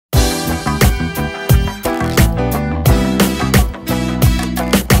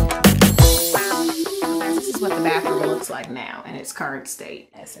like now in its current state.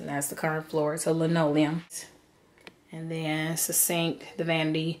 Yes, and that's the current floor. It's a linoleum. And then it's the sink, the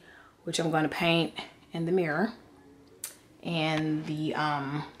vanity, which I'm going to paint, and the mirror. And the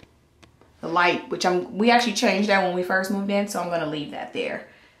light, which we actually changed that when we first moved in, so I'm going to leave that there.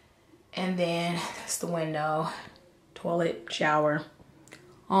 And then that's the window, toilet, shower.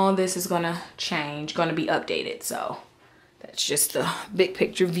 All this is going to change, going to be updated. So that's just the big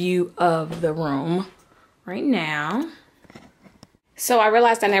picture view of the room right now. So I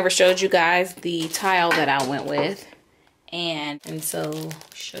realized I never showed you guys the tile that I went with. And so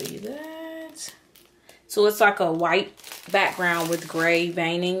show you that. So it's like a white background with gray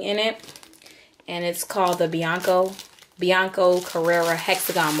veining in it. And it's called the Bianco Carrera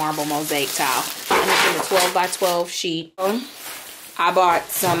Hexagon Marble Mosaic Tile. And it's in a 12 by 12 sheet. I bought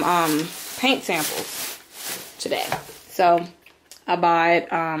some paint samples today. So I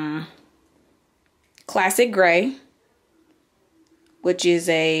bought Classic Gray, which is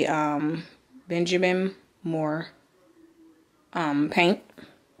a Benjamin Moore paint.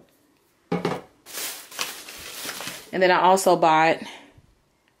 And then I also bought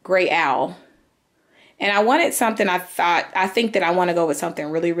Gray Owl. And I wanted something, I think that I want to go with something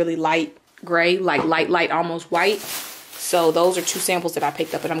really, really light gray, like light, almost white. So those are two samples that I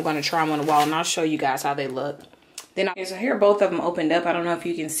picked up, and I'm going to try them on the wall, and I'll show you guys how they look. Then, so here both of them opened up. I don't know if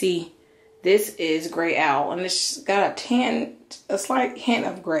you can see. This is Gray Owl, and it's got a slight hint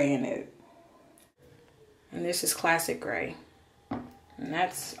of gray in it. And this is Classic Gray, and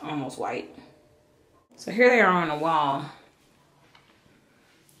that's almost white. So here they are on the wall.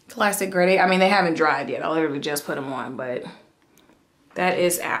 Classic Gray. I mean, they haven't dried yet. I literally just put them on, but that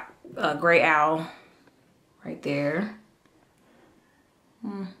is Gray Owl right there.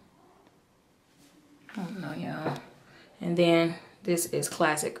 I don't know, y'all. And then this is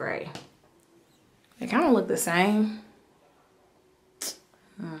Classic Gray. They kind of look the same.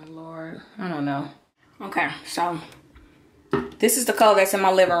 Oh, Lord. I don't know. Okay, so this is the color that's in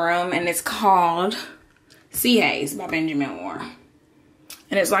my living room, and it's called Sea Haze by Benjamin Moore.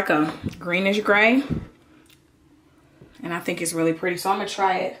 And it's like a greenish gray. And I think it's really pretty. So I'm going to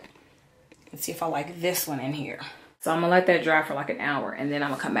try it and see if I like this one in here. So I'm going to let that dry for like an hour, and then I'm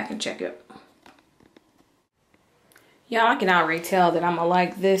going to come back and check it. Y'all, I can already tell that I'm going to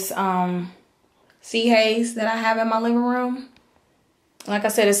like this Sea Haze that I have in my living room. Like I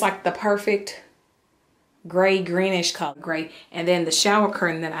said, it's like the perfect gray, greenish color. Gray. And then the shower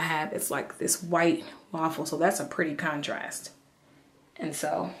curtain that I have, it's like this white waffle. So that's a pretty contrast. And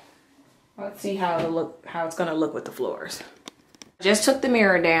so let's see how it's going to look with the floors. I just took the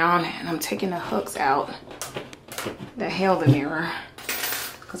mirror down, and I'm taking the hooks out that held the mirror,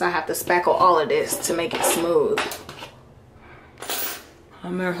 because I have to spackle all of this to make it smooth.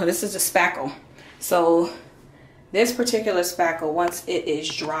 Remember, this is a spackle. So this particular spackle, once it is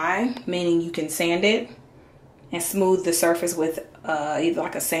dry, meaning you can sand it and smooth the surface with either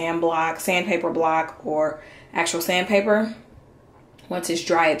like a sandpaper block, or actual sandpaper. Once it's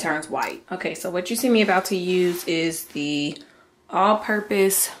dry, it turns white. Okay, so what you see me about to use is the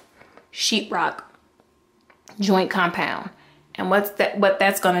all-purpose sheetrock joint compound. And what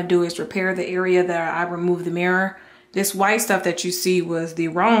that's gonna do is repair the area that I removed the mirror. This white stuff that you see was the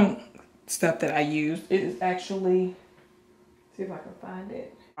wrong stuff that I used. It is actually, see if I can find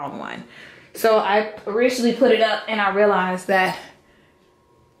it. Wrong one. So I originally put it up, and I realized that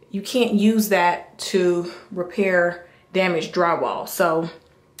you can't use that to repair damaged drywall. So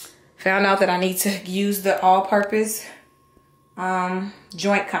found out that I need to use the all-purpose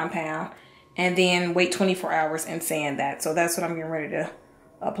joint compound, and then wait 24 hours and sand that. So that's what I'm getting ready to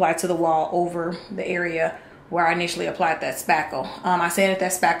apply to the wall over the area where I initially applied that spackle. I sanded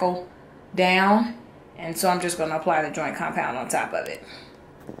that spackle down, and so I'm just going to apply the joint compound on top of it.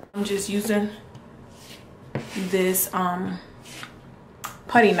 I'm just using this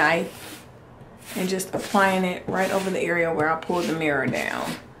putty knife and just applying it right over the area where I pulled the mirror down.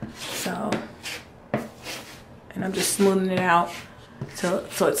 So, and I'm just smoothing it out so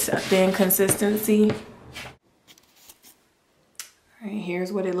it's a thin consistency. All right,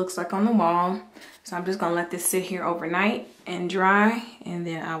 here's what it looks like on the wall. So I'm just gonna let this sit here overnight and dry, and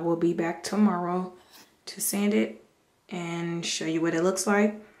then I will be back tomorrow to sand it and show you what it looks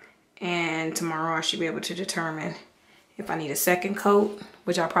like. And tomorrow I should be able to determine if I need a second coat,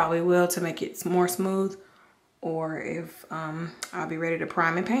 which I probably will to make it more smooth, or if I'll be ready to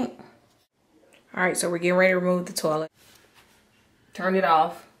prime and paint. All right, so we're getting ready to remove the toilet. Turn it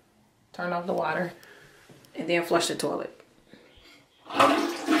off, turn off the water, and then flush the toilet.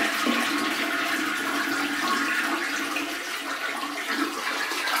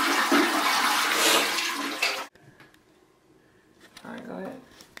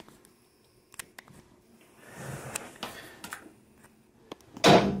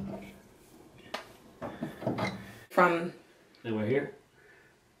 from... They were here?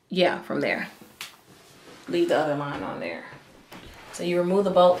 Yeah, from there. Leave the other line on there. So you remove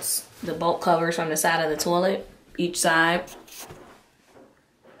the bolts, the bolt covers from the side of the toilet, each side.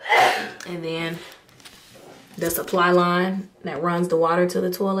 And then the supply line that runs the water to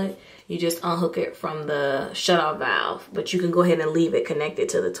the toilet, you just unhook it from the shutoff valve, but you can go ahead and leave it connected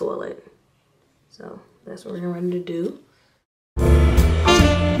to the toilet. So that's what we're ready to do.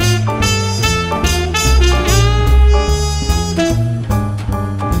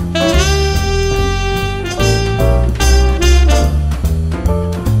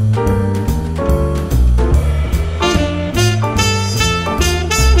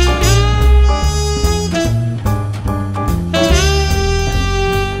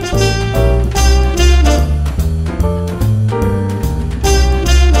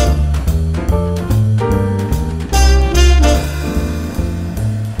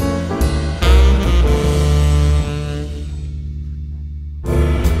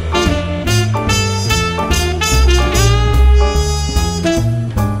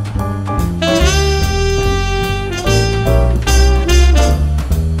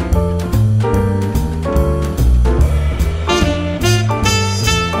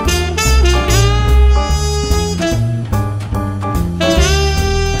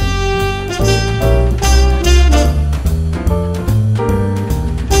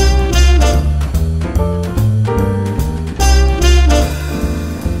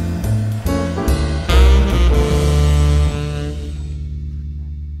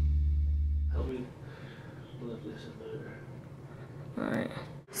 Alright,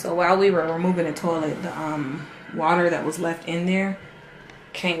 so while we were removing the toilet, the water that was left in there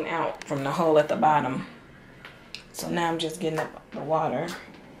came out from the hole at the bottom. So now I'm just getting up the water.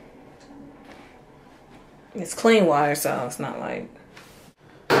 It's clean water, so it's not like...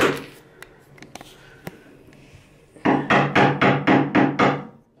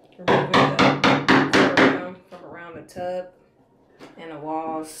 Removing the from around the tub and the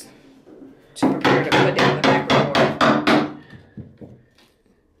walls to prepare to put down the back board.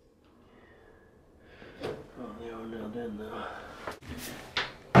 Oh, they are nailed in now.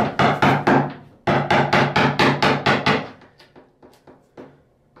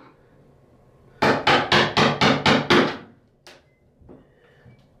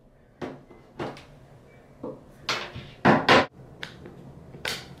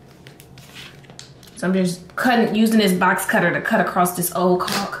 So I'm just using this box cutter to cut across this old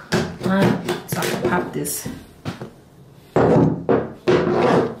caulk line so I can pop this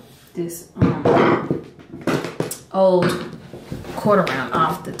old quarter round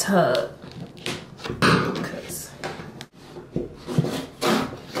off the tub. Because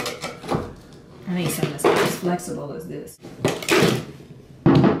I need something that's as flexible as this.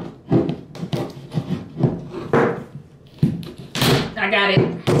 I got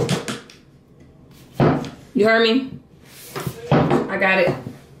it. You heard me? I got it.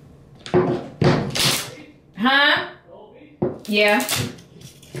 Huh? Yeah.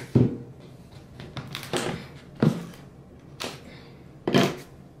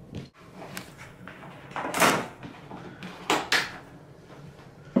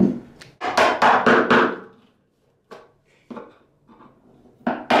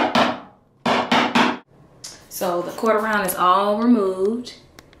 So the quarter round is all removed.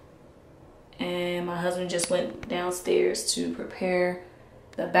 And my husband just went downstairs to prepare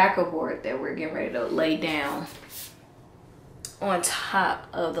the backer board that we're getting ready to lay down on top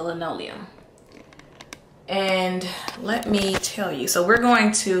of the linoleum. And let me tell you, so we're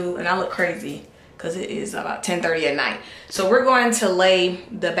going to, and I look crazy because it is about 10:30 at night. So we're going to lay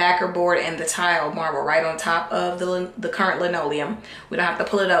the backer board and the tile marble right on top of the current linoleum. We don't have to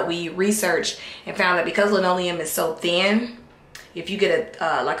pull it up. We researched and found that because linoleum is so thin, if you get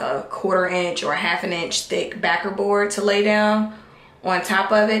a like a 1/4 inch or a 1/2 inch thick backer board to lay down on top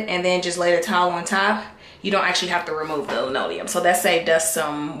of it and then just lay the towel on top, you don't actually have to remove the linoleum. So that saved us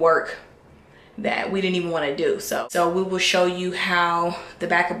some work that we didn't even want to do. So we will show you how the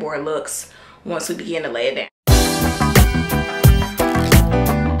backer board looks once we begin to lay it down.